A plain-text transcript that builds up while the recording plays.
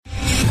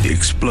The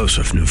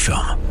explosive new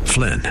film,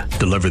 Flynn,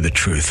 Deliver the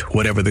Truth,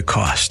 Whatever the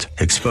Cost,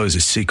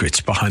 exposes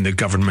secrets behind the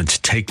government's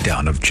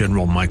takedown of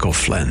General Michael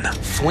Flynn.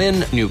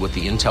 Flynn knew what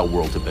the intel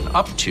world had been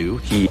up to.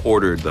 He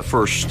ordered the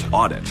first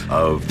audit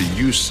of the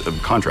use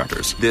of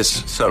contractors.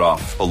 This set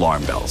off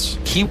alarm bells.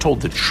 He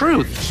told the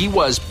truth. He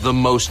was the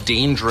most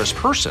dangerous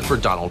person for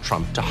Donald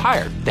Trump to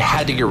hire. They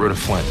had to get rid of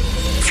Flynn.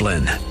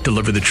 Flynn,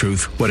 Deliver the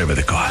Truth, Whatever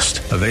the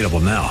Cost. Available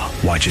now.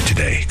 Watch it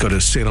today. Go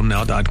to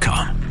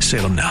salemnow.com.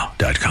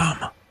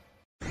 salemnow.com.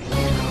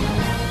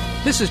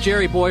 This is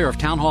Jerry Bowyer of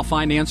Town Hall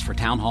Finance for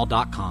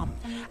townhall.com.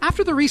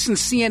 After the recent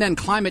CNN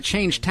climate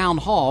change town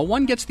hall,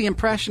 one gets the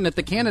impression that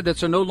the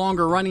candidates are no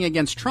longer running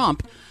against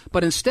Trump,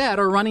 but instead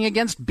are running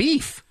against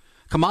beef.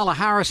 Kamala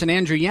Harris and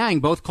Andrew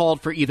Yang both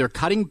called for either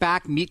cutting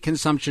back meat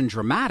consumption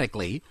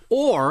dramatically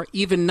or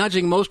even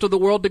nudging most of the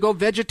world to go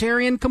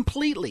vegetarian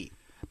completely.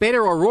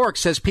 Beto O'Rourke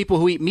says people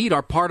who eat meat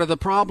are part of the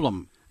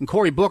problem, and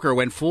Cory Booker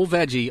went full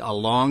veggie a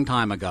long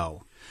time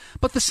ago.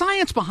 But the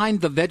science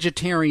behind the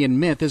vegetarian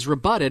myth is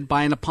rebutted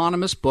by an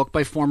eponymous book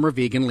by former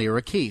vegan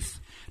Lyra Keith.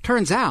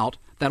 Turns out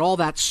that all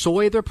that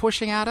soy they're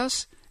pushing at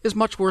us is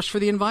much worse for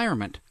the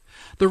environment.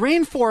 The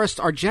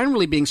rainforests are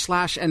generally being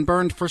slashed and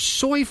burned for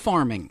soy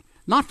farming,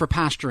 not for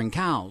pasturing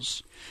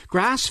cows.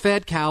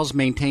 Grass-fed cows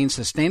maintain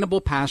sustainable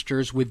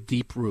pastures with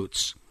deep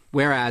roots,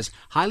 whereas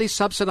highly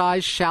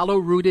subsidized,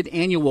 shallow-rooted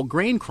annual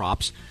grain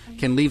crops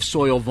can leave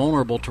soil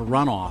vulnerable to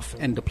runoff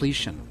and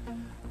depletion.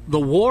 The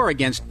war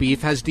against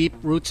beef has deep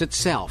roots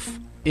itself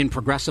in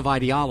progressive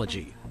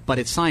ideology, but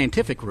its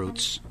scientific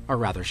roots are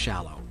rather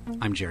shallow.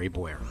 I'm Jerry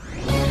Bowyer.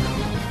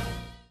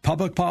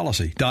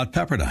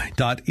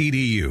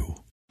 Publicpolicy.pepperdine.edu.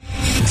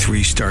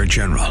 Three-star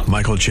General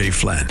Michael J.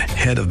 Flynn,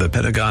 head of the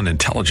Pentagon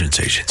Intelligence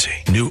Agency,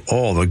 knew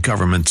all the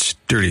government's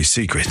dirty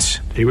secrets.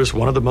 He was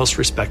one of the most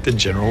respected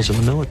generals in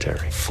the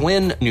military.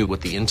 Flynn knew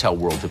what the intel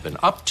world had been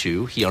up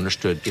to. He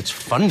understood its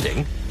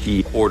funding.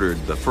 He ordered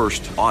the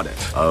first audit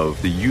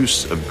of the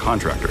use of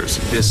contractors.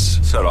 This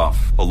set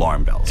off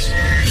alarm bells.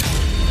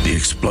 The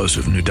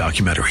explosive new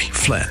documentary,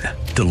 Flynn,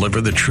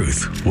 Deliver the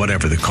Truth,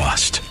 Whatever the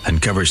Cost,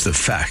 uncovers the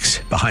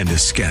facts behind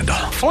this scandal.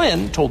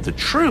 Flynn told the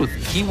truth.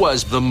 He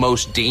was the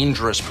most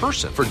dangerous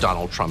person for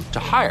Donald Trump to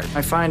hire.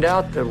 I find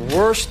out the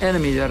worst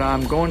enemy that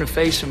I'm going to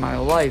face in my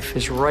life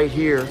is right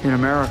here in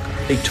America.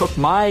 They took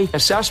my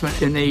assessment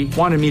and they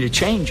wanted me to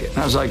change it. And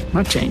I was like, I'm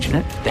not changing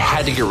it. They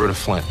had to get rid of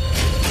Flynn.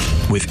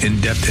 With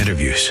in-depth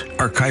interviews,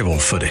 archival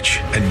footage,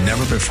 and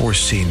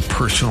never-before-seen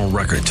personal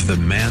records of the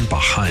man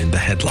behind the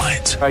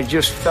headlines. I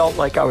just felt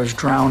like I was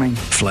drowning.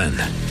 Flynn,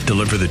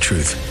 Deliver the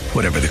Truth,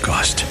 Whatever the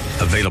Cost.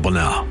 Available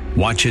now.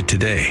 Watch it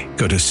today.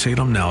 Go to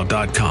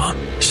salemnow.com.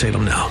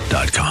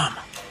 salemnow.com.